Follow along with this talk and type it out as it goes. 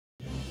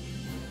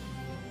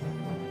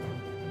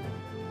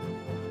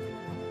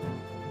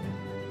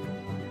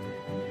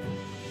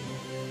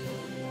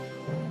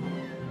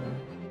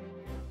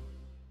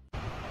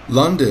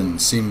London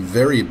seemed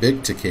very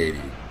big to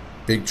Katy.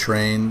 Big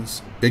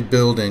trains, big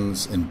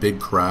buildings, and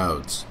big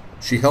crowds.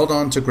 She held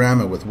on to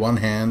Grandma with one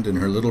hand and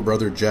her little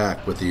brother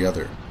Jack with the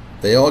other.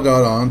 They all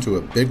got on to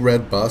a big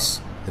red bus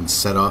and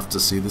set off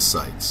to see the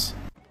sights.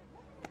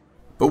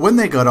 But when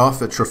they got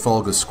off at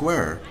Trafalgar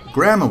Square,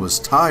 Grandma was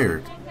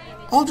tired.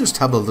 "I'll just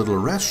have a little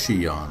rest," she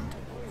yawned.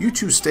 "You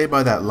two stay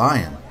by that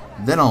lion,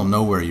 then I'll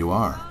know where you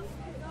are."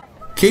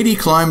 Katy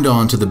climbed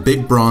onto the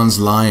big bronze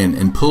lion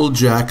and pulled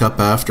Jack up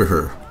after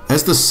her.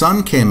 As the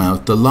sun came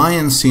out, the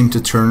lion seemed to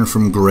turn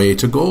from gray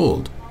to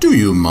gold. "Do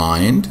you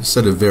mind?"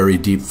 said a very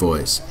deep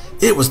voice.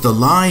 "It was the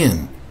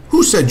lion.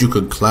 Who said you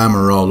could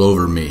clamber all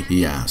over me?"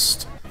 he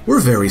asked.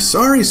 "We're very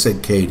sorry,"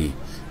 said Katy.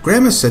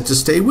 "Grandma said to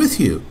stay with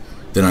you."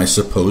 "Then I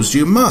suppose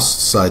you must,"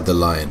 sighed the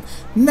lion.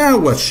 "Now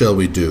what shall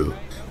we do?"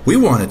 "We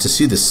wanted to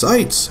see the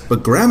sights,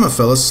 but Grandma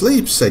fell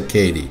asleep," said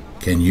Katy.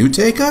 "Can you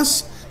take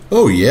us?"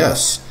 "Oh,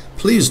 yes.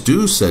 Please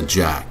do," said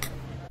Jack.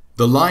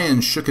 The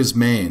lion shook his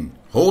mane.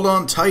 "Hold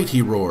on tight,"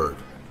 he roared,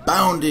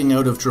 bounding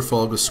out of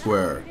Trafalgar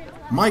Square.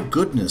 My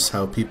goodness,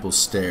 how people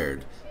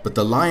stared, but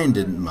the lion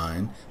didn't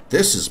mind.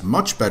 "This is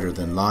much better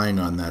than lying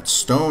on that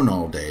stone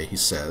all day," he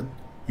said.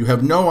 "You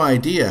have no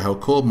idea how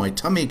cold my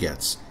tummy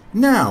gets.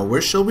 Now,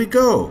 where shall we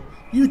go?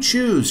 You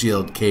choose,"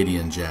 yelled Katy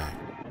and Jack.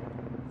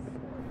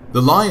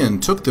 The lion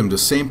took them to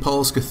St.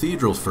 Paul's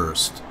Cathedral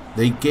first.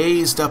 They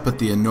gazed up at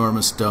the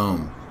enormous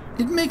dome.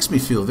 "It makes me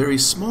feel very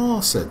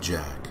small," said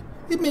Jack.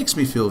 "It makes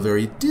me feel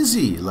very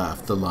dizzy,"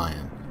 laughed the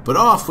lion. "But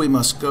off we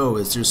must go,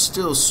 as there's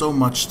still so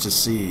much to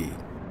see."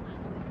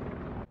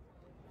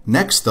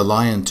 Next, the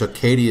lion took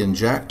Katy and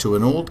Jack to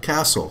an old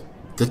castle.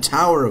 "The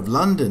Tower of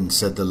London,"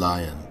 said the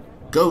lion.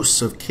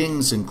 "Ghosts of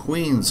kings and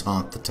queens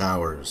haunt the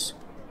towers."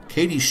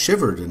 Katy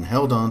shivered and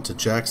held on to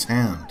Jack's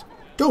hand.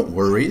 "Don't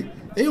worry,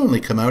 they only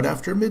come out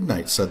after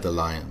midnight," said the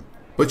lion.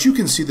 "But you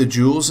can see the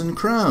jewels and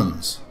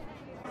crowns."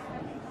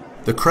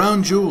 The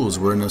crown jewels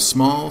were in a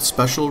small,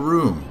 special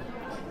room.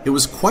 It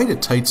was quite a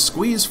tight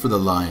squeeze for the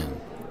lion.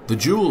 The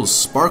jewels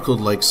sparkled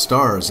like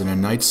stars in a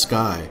night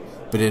sky,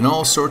 but in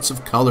all sorts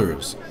of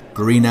colors: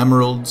 green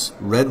emeralds,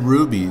 red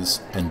rubies,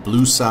 and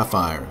blue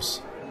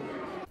sapphires.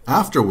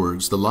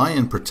 Afterwards, the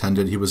lion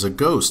pretended he was a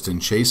ghost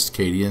and chased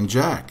Katy and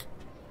Jack.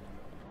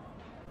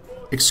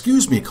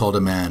 "Excuse me," called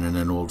a man in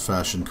an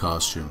old-fashioned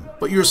costume,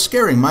 "but you're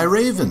scaring my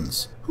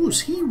ravens."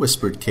 "Who's he?"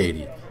 whispered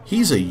Katy.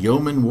 "He's a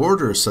yeoman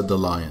warder," said the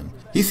lion.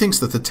 "He thinks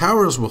that the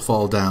towers will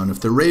fall down if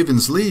the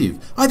ravens leave.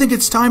 I think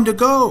it's time to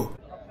go."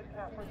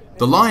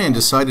 The lion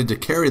decided to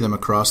carry them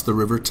across the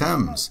River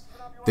Thames.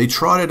 They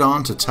trotted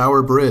on to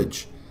Tower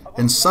Bridge,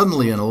 and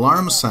suddenly an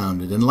alarm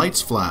sounded and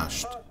lights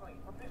flashed.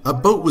 A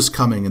boat was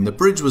coming and the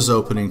bridge was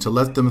opening to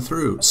let them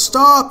through.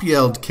 "Stop!"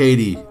 yelled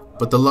Katy,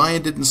 but the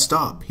lion didn't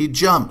stop. He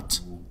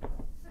jumped.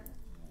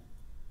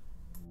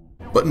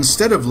 But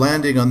instead of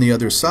landing on the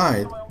other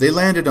side, they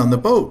landed on the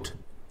boat.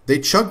 They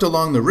chugged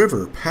along the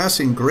river,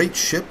 passing great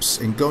ships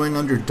and going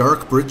under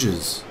dark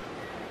bridges.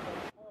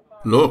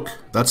 "Look,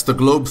 that's the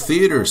Globe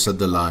Theatre," said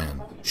the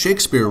lion.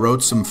 "Shakespeare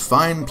wrote some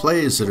fine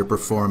plays that are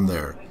performed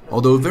there,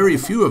 although very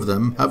few of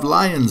them have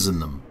lions in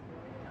them."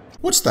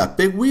 "What's that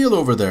big wheel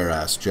over there?"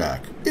 asked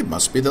Jack. "It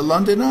must be the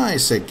London Eye,"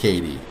 said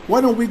Katy.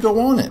 "Why don't we go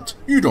on it?"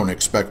 "You don't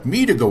expect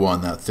me to go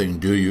on that thing,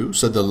 do you?"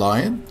 said the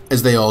lion,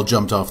 as they all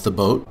jumped off the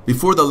boat.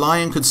 Before the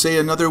lion could say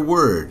another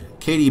word,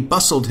 Katy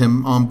bustled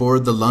him on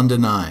board the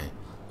London Eye.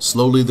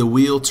 Slowly the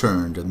wheel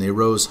turned, and they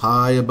rose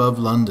high above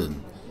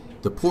London.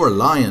 The poor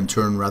lion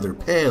turned rather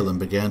pale and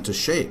began to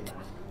shake,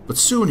 but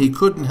soon he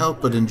couldn't help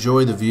but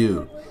enjoy the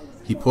view.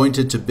 He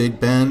pointed to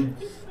Big Ben.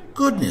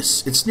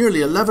 "Goodness, it's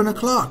nearly 11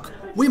 o'clock.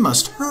 We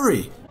must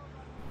hurry."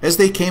 As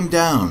they came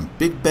down,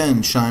 Big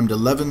Ben chimed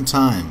 11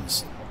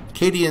 times.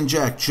 Katy and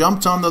Jack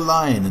jumped on the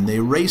lion and they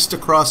raced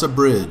across a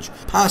bridge,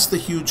 past the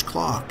huge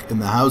clock and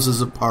the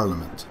Houses of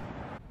Parliament.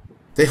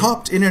 They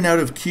hopped in and out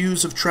of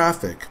queues of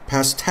traffic,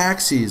 past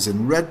taxis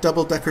and red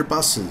double-decker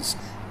buses,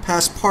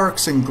 past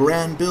parks and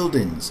grand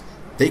buildings.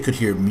 They could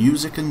hear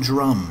music and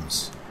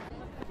drums.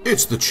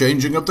 "It's the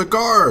changing of the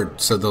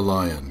guard," said the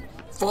lion.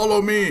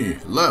 "Follow me.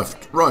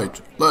 Left, right,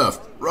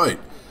 left, right."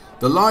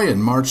 The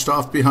lion marched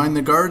off behind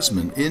the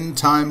guardsmen, in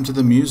time to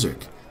the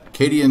music.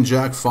 Katy and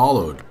Jack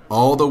followed,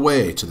 all the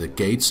way to the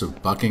gates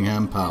of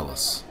Buckingham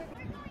Palace.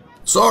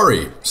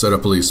 "Sorry," said a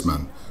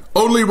policeman.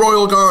 "Only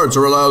royal guards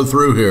are allowed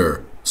through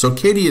here." So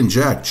Katy and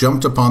Jack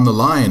jumped upon the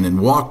lion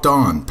and walked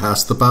on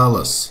past the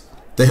palace.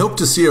 They hoped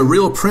to see a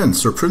real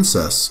prince or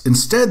princess.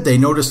 Instead, they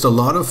noticed a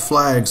lot of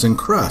flags and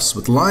crests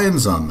with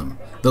lions on them.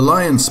 The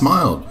lion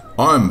smiled.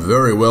 "I'm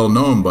very well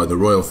known by the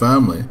royal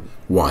family."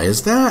 "Why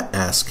is that?"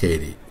 asked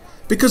Katy.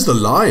 "Because the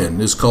lion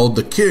is called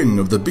the king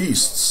of the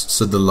beasts,"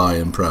 said the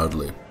lion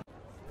proudly.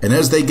 And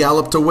as they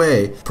galloped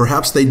away,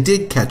 perhaps they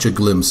did catch a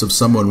glimpse of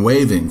someone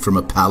waving from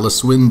a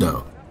palace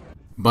window.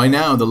 By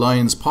now the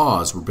lion's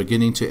paws were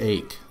beginning to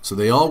ache, so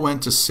they all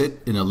went to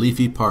sit in a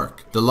leafy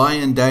park. The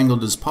lion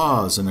dangled his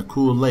paws in a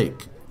cool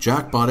lake.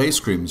 Jack bought ice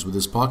creams with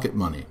his pocket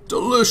money.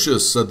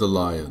 "Delicious," said the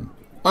lion.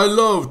 "I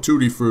love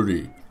Tutti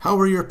Frutti." "How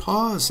are your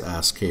paws?"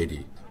 asked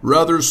Katy.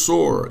 "Rather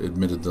sore,"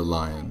 admitted the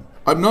lion.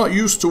 I'm not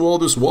used to all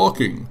this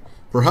walking.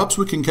 Perhaps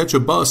we can catch a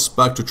bus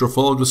back to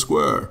Trafalgar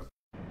Square.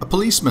 A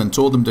policeman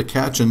told him to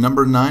catch a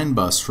number 9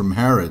 bus from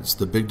Harrods,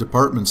 the big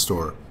department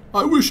store.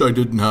 I wish I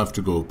didn't have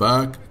to go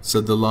back,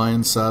 said the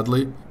Lion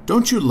sadly.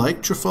 Don't you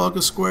like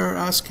Trafalgar Square?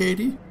 Asked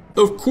Katy.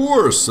 Of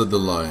course, said the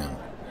Lion.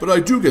 But I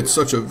do get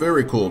such a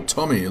very cold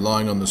tummy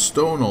lying on the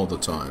stone all the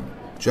time.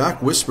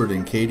 Jack whispered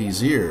in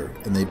Katy's ear,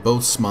 and they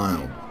both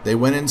smiled. They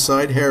went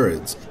inside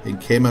Harrods and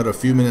came out a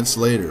few minutes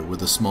later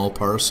with a small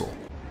parcel.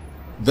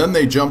 Then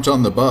they jumped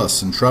on the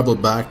bus and traveled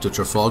back to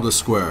Trafalgar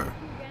Square.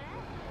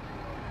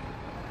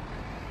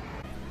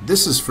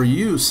 This is for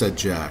you, said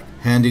Jack,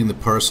 handing the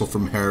parcel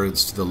from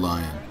Harrods to the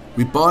Lion.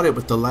 We bought it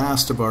with the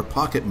last of our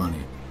pocket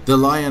money. The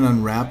Lion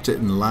unwrapped it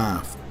and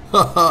laughed.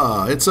 Ha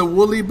ha, it's a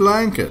woolly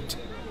blanket.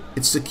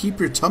 It's to keep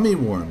your tummy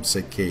warm,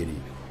 said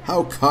Katy.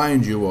 How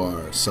kind you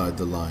are, sighed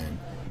the Lion.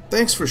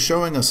 Thanks for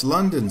showing us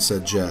London,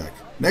 said Jack.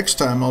 Next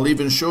time I'll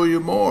even show you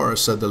more,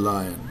 said the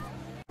Lion.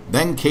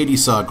 Then Katy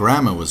saw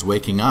Grandma was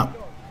waking up.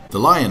 The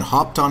Lion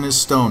hopped on his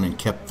stone and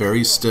kept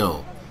very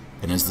still,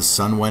 and as the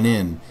sun went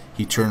in,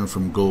 he turned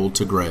from gold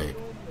to gray.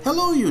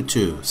 Hello, you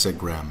two, said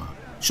Grandma.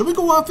 Shall we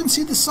go off and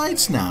see the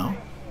sights now?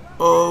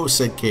 Oh,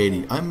 said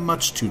Katy, I'm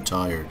much too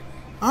tired.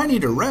 I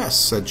need a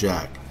rest, said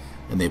Jack,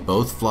 and they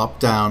both flopped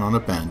down on a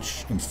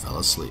bench and fell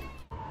asleep.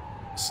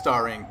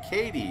 Starring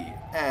Katy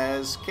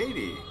as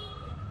Katy,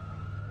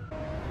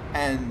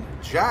 and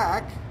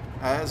Jack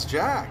as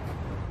Jack,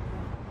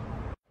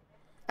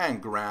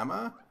 and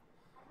Grandma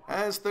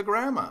as the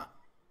Grandma,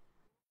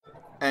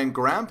 and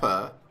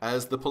Grandpa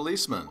as the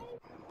policeman,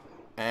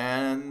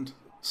 and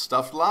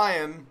Stuffed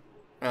Lion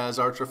as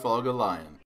our Trafalgar Lion.